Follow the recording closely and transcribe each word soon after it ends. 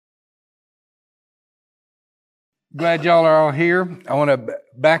Glad y'all are all here. I want to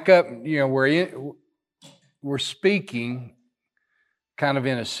back up. We're speaking kind of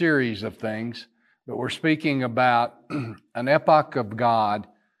in a series of things, but we're speaking about an epoch of God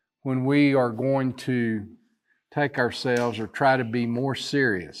when we are going to take ourselves or try to be more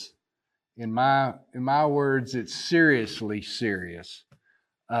serious. In my words, it's seriously serious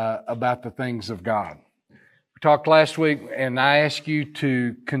about the things of God. We talked last week, and I asked you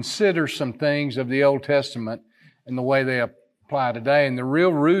to consider some things of the Old Testament and the way they apply today. And the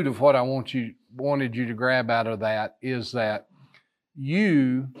real root of what I wanted you to grab out of that is that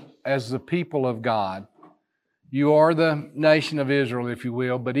you, as the people of God, you are the nation of Israel, if you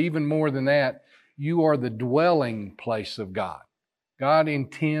will, but even more than that, you are the dwelling place of God. God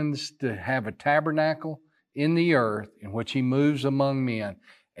intends to have a tabernacle in the earth in which He moves among men.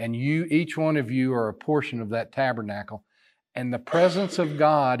 And you, each one of you, are a portion of that tabernacle. And the presence of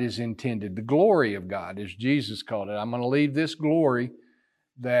God is intended, the glory of God, as Jesus called it. I'm going to leave this glory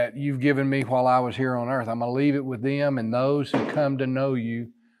that you've given me while I was here on earth. I'm going to leave it with them and those who come to know you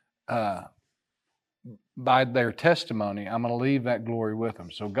by their testimony. I'm going to leave that glory with them.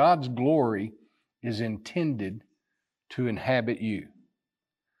 So God's glory is intended to inhabit you.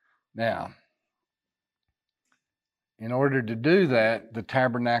 Now, in order to do that, the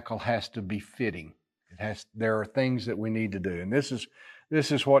tabernacle has to be fitting. There are things that we need to do. And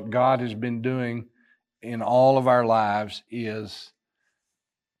this is what God has been doing in all of our lives, is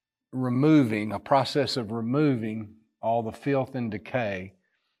a process of removing all the filth and decay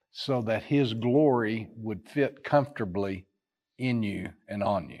so that His glory would fit comfortably in you and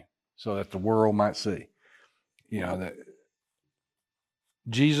on you, so that the world might see. That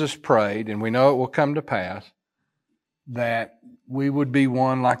Jesus prayed, and we know it will come to pass, that we would be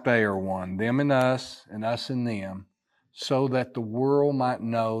one like they are one, them and us and them, so that the world might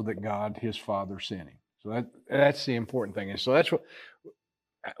know that God, His Father, sent Him. So that's the important thing. And so that's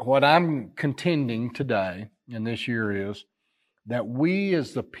what I'm contending today and this year is that we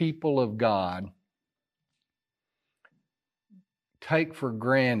as the people of God take for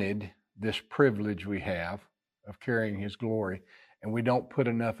granted this privilege we have of carrying His glory, and we don't put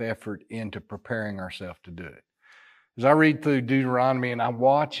enough effort into preparing ourselves to do it. As I read through Deuteronomy and I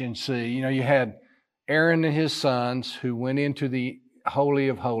watch and see, you had Aaron and his sons who went into the Holy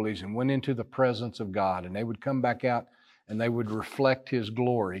of Holies and went into the presence of God, and they would come back out and they would reflect His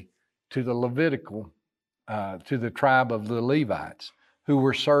glory to the Levitical, to the tribe of the Levites who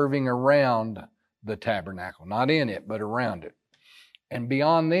were serving around the tabernacle, not in it, but around it. And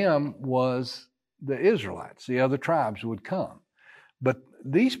beyond them was the Israelites, the other tribes would come. But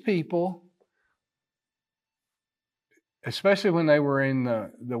these people, especially when they were in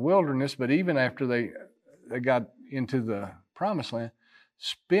the wilderness, but even after they got into the promised land,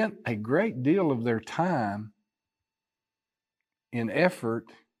 spent a great deal of their time in effort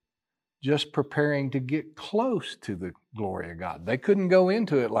just preparing to get close to the glory of God. They couldn't go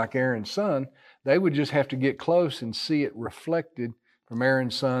into it like Aaron's son. They would just have to get close and see it reflected from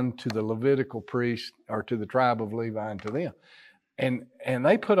Aaron's son to the Levitical priest, or to the tribe of Levi and to them. And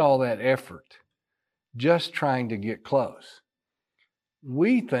they put all that effort just trying to get close.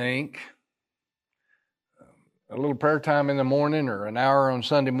 We think a little prayer time in the morning or an hour on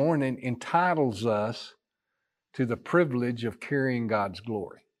Sunday morning entitles us to the privilege of carrying God's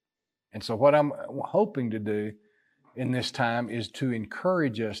glory. And so what I'm hoping to do in this time is to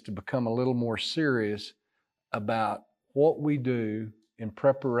encourage us to become a little more serious about what we do in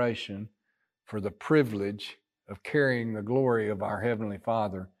preparation for the privilege of carrying the glory of our Heavenly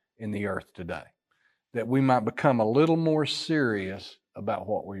Father in the earth today, that we might become a little more serious about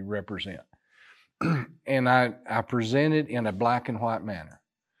what we represent. And I present it in a black and white manner.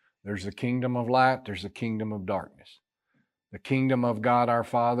 There's the kingdom of light, there's the kingdom of darkness. The kingdom of God our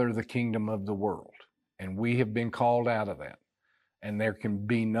Father, the kingdom of the world. And we have been called out of that. And there can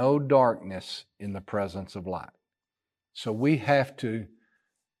be no darkness in the presence of light. So we have to,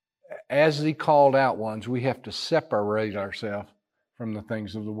 as the called out ones, we have to separate ourselves from the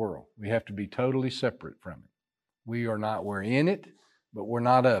things of the world. We have to be totally separate from it. We're in it, but we're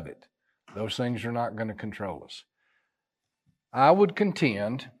not of it. Those things are not going to control us. I would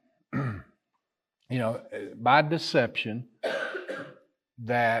contend, by deception,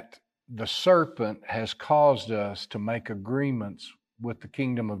 that the serpent has caused us to make agreements with the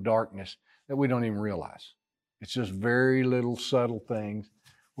kingdom of darkness that we don't even realize. It's just very little subtle things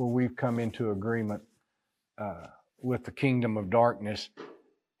where we've come into agreement with the kingdom of darkness,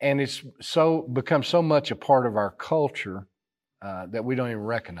 and it's become so much a part of our culture that we don't even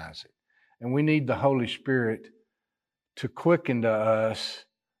recognize it. And we need the Holy Spirit to quicken to us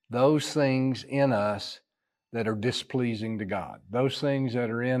those things in us that are displeasing to God. Those things that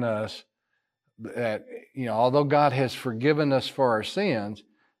are in us that, although God has forgiven us for our sins,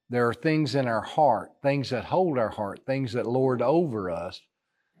 there are things in our heart, things that hold our heart, things that lord over us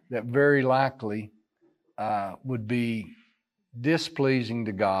that very likely would be displeasing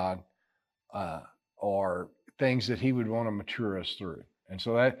to God, or things that He would want to mature us through. And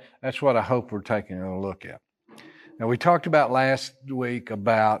so that's what I hope we're taking a look at. Now, we talked about last week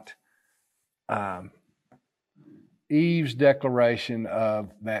about Eve's declaration of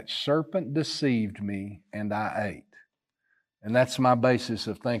that serpent deceived me and I ate. And that's my basis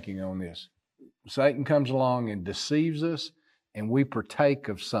of thinking on this. Satan comes along and deceives us, and we partake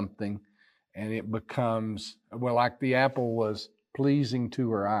of something, and it becomes, like the apple was pleasing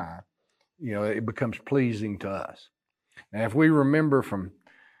to her eye, it becomes pleasing to us. Now, if we remember from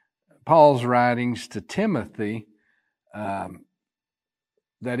Paul's writings to Timothy, that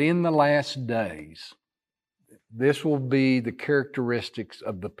in the last days, this will be the characteristics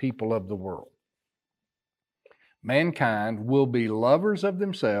of the people of the world. Mankind will be lovers of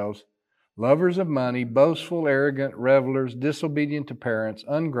themselves, lovers of money, boastful, arrogant, revelers, disobedient to parents,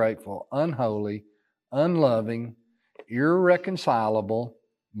 ungrateful, unholy, unloving, irreconcilable,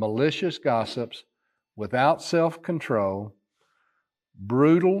 malicious gossips, without self-control,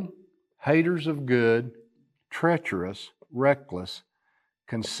 brutal, haters of good, treacherous, reckless,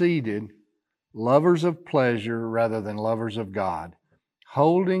 conceited, lovers of pleasure rather than lovers of God,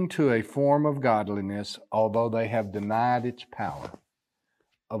 holding to a form of godliness, although they have denied its power.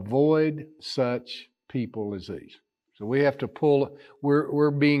 Avoid such people as these. So we have to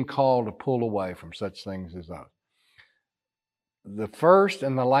we're being called to pull away from such things as those. The first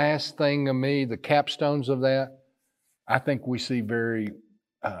and the last thing of me, the capstones of that, I think we see very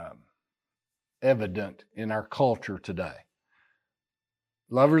evident in our culture today.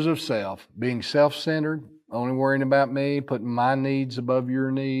 Lovers of self, being self-centered, only worrying about me, putting my needs above your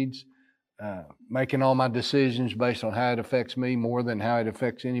needs, making all my decisions based on how it affects me more than how it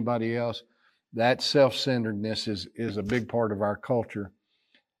affects anybody else. That self-centeredness is a big part of our culture,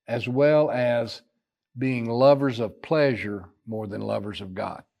 as well as being lovers of pleasure more than lovers of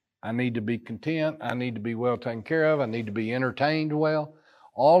God. I need to be content. I need to be well taken care of. I need to be entertained well.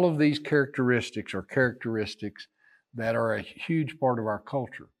 All of these characteristics are characteristics that are a huge part of our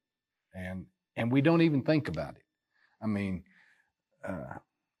culture. And we don't even think about it. I mean,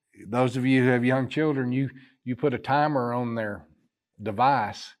 those of you who have young children, you put a timer on their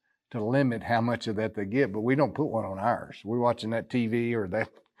device to limit how much of that they get, but we don't put one on ours. We're watching that TV or that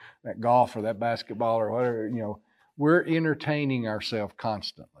golf or that basketball or whatever, we're entertaining ourselves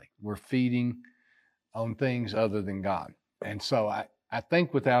constantly. We're feeding on things other than God. And so I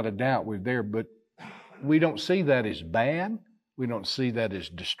think without a doubt we're there, but we don't see that as bad. We don't see that as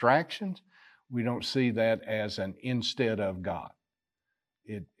distractions. We don't see that as an instead of God.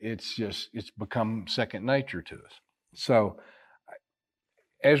 It's become second nature to us. So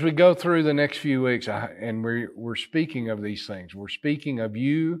as we go through the next few weeks, and we're speaking of these things, we're speaking of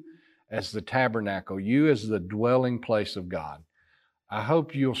you as the tabernacle, you as the dwelling place of God. I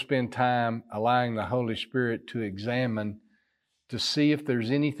hope you'll spend time allowing the Holy Spirit to examine, to see if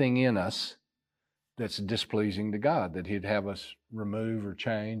there's anything in us that's displeasing to God, that He'd have us remove or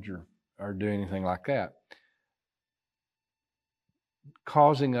change or do anything like that,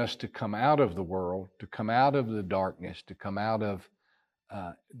 causing us to come out of the world, to come out of the darkness, to come out of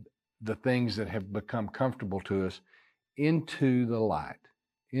the things that have become comfortable to us into the light,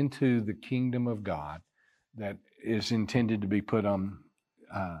 into the kingdom of God that is intended to be put on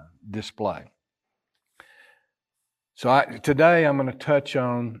display. So today I'm going to touch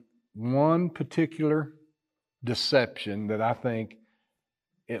on one particular deception that I think,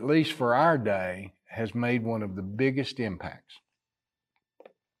 at least for our day, has made one of the biggest impacts.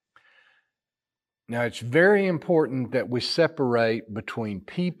 Now, it's very important that we separate between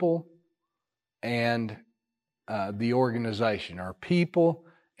people and the organization, or people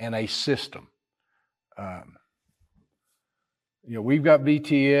and a system. We've got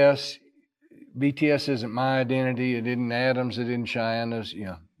BTS. BTS isn't my identity. It isn't Adam's. It isn't Cheyenne's.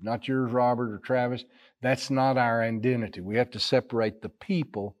 Not yours, Robert or Travis. That's not our identity. We have to separate the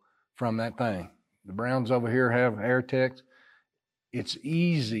people from that thing. The Browns over here have AirTex. It's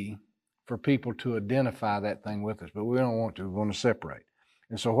easy for people to identify that thing with us, but we don't want to. We want to separate.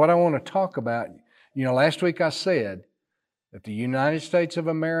 And so what I want to talk about, last week I said that the United States of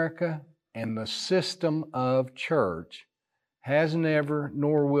America and the system of church has never,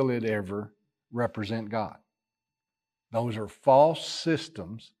 nor will it ever, represent God. Those are false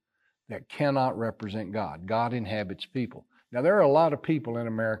systems that cannot represent God. God inhabits people. Now, there are a lot of people in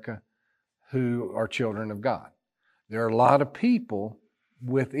America who are children of God. There are a lot of people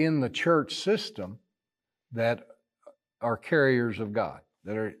within the church system that are carriers of God,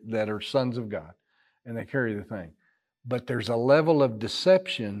 that are sons of God, and they carry the thing. But there's a level of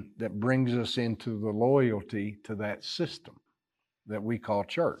deception that brings us into the loyalty to that system that we call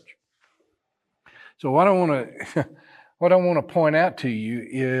church. So what I want to point out to you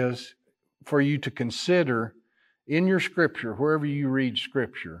is for you to consider in your scripture, wherever you read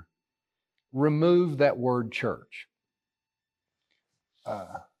scripture, remove that word church.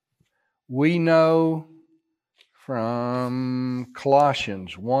 We know from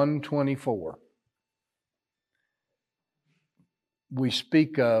Colossians 1:24, we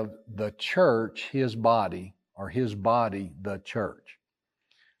speak of the church, his body, or his body, the church.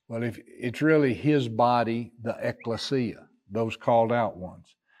 Well, if it's really his body, the ecclesia, those called out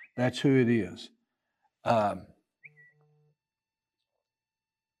ones. That's who it is.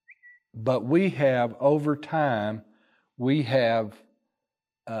 But we have, over time, we have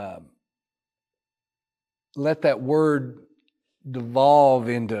let that word devolve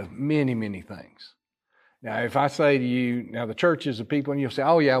into many, many things. Now, if I say to you, now the church is a people, and you'll say,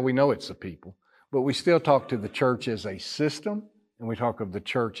 oh yeah, we know it's a people, but we still talk to the church as a system, and we talk of the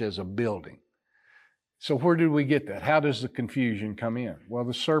church as a building. So where did we get that? How does the confusion come in? Well,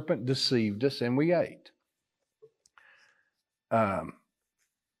 the serpent deceived us and we ate.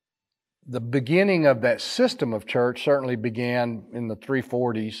 The beginning of that system of church certainly began in the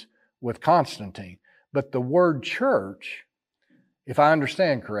 340s with Constantine. But the word church, if I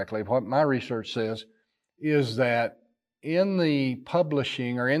understand correctly, what my research says is that in the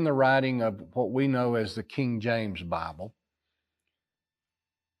publishing or in the writing of what we know as the King James Bible,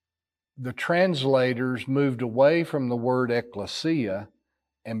 the translators moved away from the word ecclesia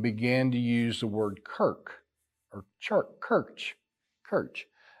and began to use the word kirk or church.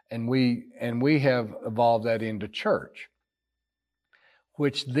 And we have evolved that into church,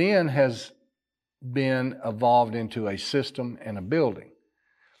 which then has been evolved into a system and a building.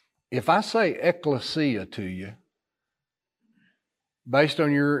 If I say ecclesia to you, based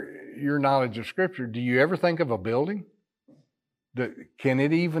on your knowledge of Scripture, do you ever think of a building? Can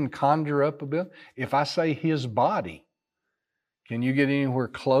it even conjure up a building? If I say his body, can you get anywhere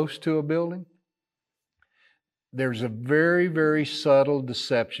close to a building? There's a very, very subtle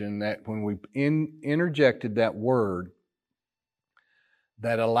deception that when we interjected that word,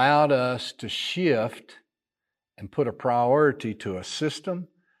 that allowed us to shift and put a priority to a system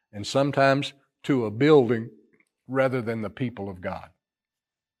and sometimes to a building rather than the people of God.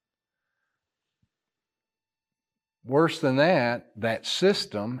 Worse than that, that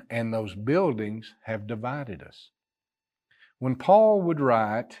system and those buildings have divided us. When Paul would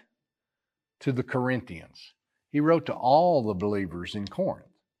write to the Corinthians, he wrote to all the believers in Corinth.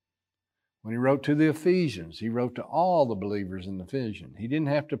 When he wrote to the Ephesians, he wrote to all the believers in Ephesians. He didn't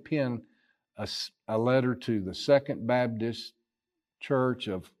have to pen a letter to the Second Baptist Church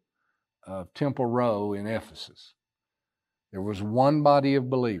of Temple Row in Ephesus. There was one body of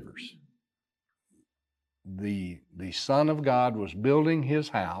believers. The Son of God was building his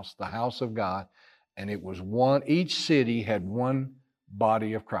house, the house of God, and it was one, each city had one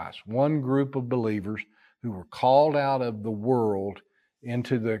body of Christ, one group of believers who were called out of the world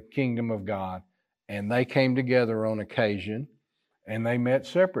into the kingdom of God, and they came together on occasion, and they met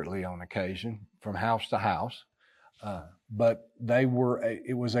separately on occasion from house to house, but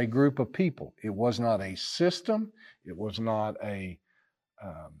it was a group of people. It was not a system. It was not a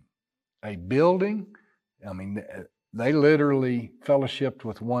building. I mean, they literally fellowshiped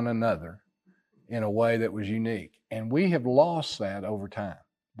with one another in a way that was unique. And we have lost that over time.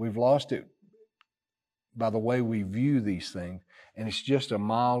 We've lost it by the way we view these things. And it's just a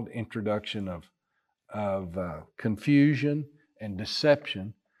mild introduction of confusion and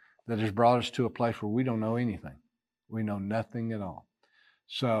deception that has brought us to a place where we don't know anything. We know nothing at all.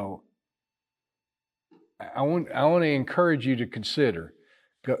 So I want to encourage you to consider,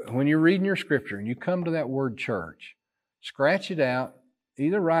 when you're reading your scripture and you come to that word church, scratch it out,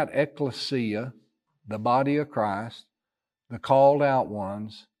 either write ecclesia, the body of Christ, the called out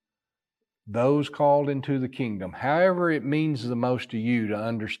ones, those called into the kingdom, however it means the most to you to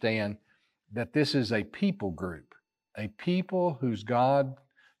understand that this is a people group, a people whose God,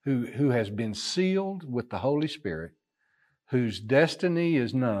 who has been sealed with the Holy Spirit, whose destiny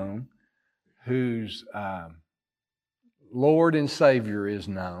is known, whose Lord and Savior is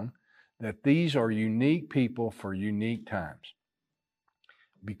known, that these are unique people for unique times.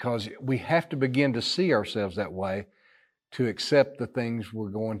 Because we have to begin to see ourselves that way to accept the things we're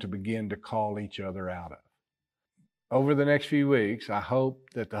going to begin to call each other out of. over the next few weeks, I hope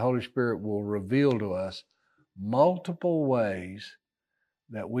that the Holy Spirit will reveal to us multiple ways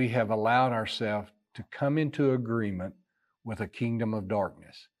that we have allowed ourselves to come into agreement with a kingdom of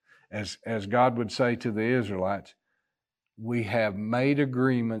darkness. As God would say to the Israelites, we have made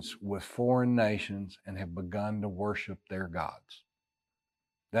agreements with foreign nations and have begun to worship their gods.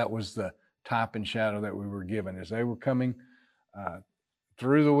 That was the type and shadow that we were given as they were coming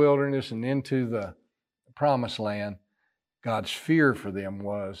through the wilderness and into the promised land. God's fear for them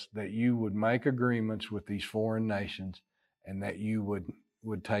was that you would make agreements with these foreign nations and that you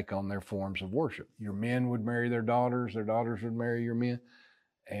would take on their forms of worship. Your men would marry their daughters would marry your men,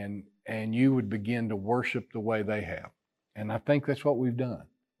 and you would begin to worship the way they have. And I think that's what we've done,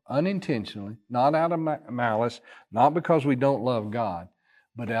 unintentionally, not out of malice, not because we don't love God,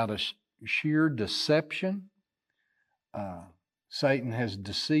 but out of sheer deception. Satan has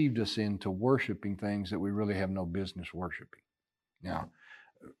deceived us into worshiping things that we really have no business worshiping. Now,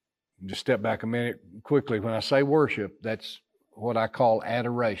 just step back a minute quickly. When I say worship, that's what I call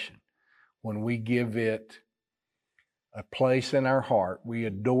adoration. When we give it a place in our heart, we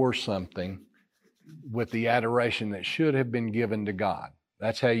adore something with the adoration that should have been given to God.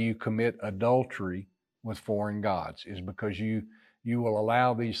 That's how you commit adultery with foreign gods, is because you will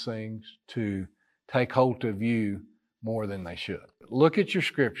allow these things to take hold of you more than they should. Look at your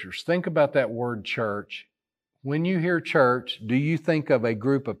scriptures. Think about that word church. When you hear church, do you think of a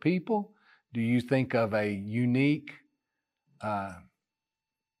group of people? Do you think of a unique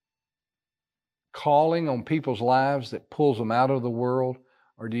calling on people's lives that pulls them out of the world?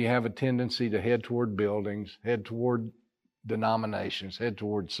 Or do you have a tendency to head toward buildings, head toward denominations, head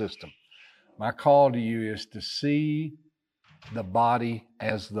toward system? My call to you is to see the body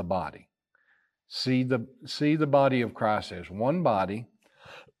as the body. See the body of Christ as one body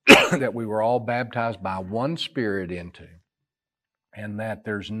that we were all baptized by one Spirit into, and that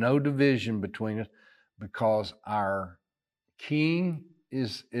there's no division between us because our King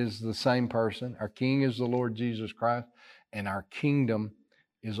is the same person. Our King is the Lord Jesus Christ, and our kingdom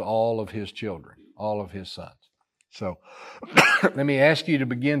is all of His children, all of His sons. So let me ask you to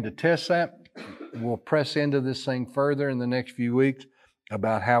begin to test that. We'll press into this thing further in the next few weeks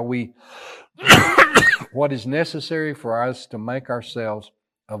about how what is necessary for us to make ourselves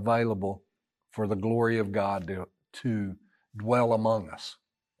available for the glory of God to dwell among us,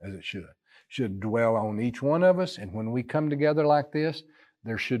 as it should. It should dwell on each one of us, and when we come together like this,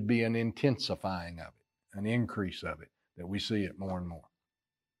 there should be an intensifying of it, an increase of it, that we see it more and more.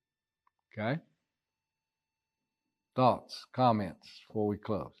 Okay? Thoughts, comments before we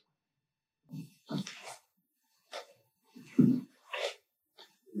close?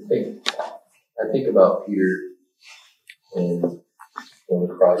 I think about Peter and when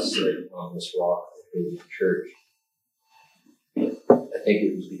Christ said, "On this rock I build the church." I think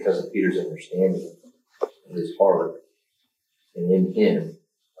it was because of Peter's understanding of his heart, and in him,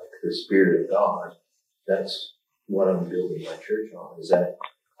 like the Spirit of God, that's what I'm building my church on.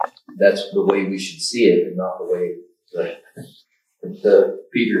 That's the way we should see it, and not the way the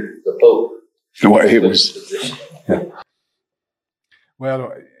Peter, the Pope, the way it was.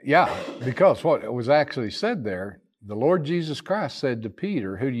 Well, yeah, because what was actually said there, the Lord Jesus Christ said to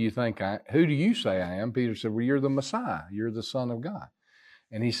Peter, who do you say I am? Peter said, well, you're the Messiah. You're the Son of God.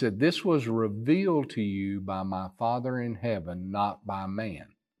 And he said, this was revealed to you by my Father in heaven, not by man.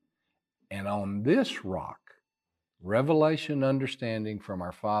 And on this rock, revelation understanding from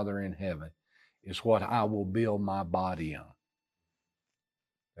our Father in heaven is what I will build my body on.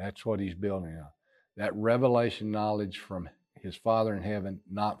 That's what he's building on. That revelation knowledge from his Father in heaven,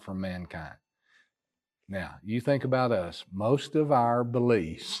 not from mankind. Now, you think about us. Most of our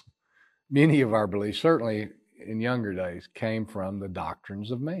beliefs, many of our beliefs, certainly in younger days, came from the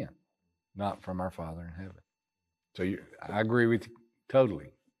doctrines of man, not from our Father in heaven. So I agree with you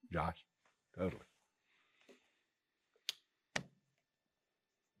totally, Josh, totally.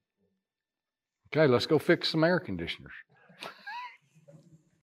 Okay, let's go fix some air conditioners.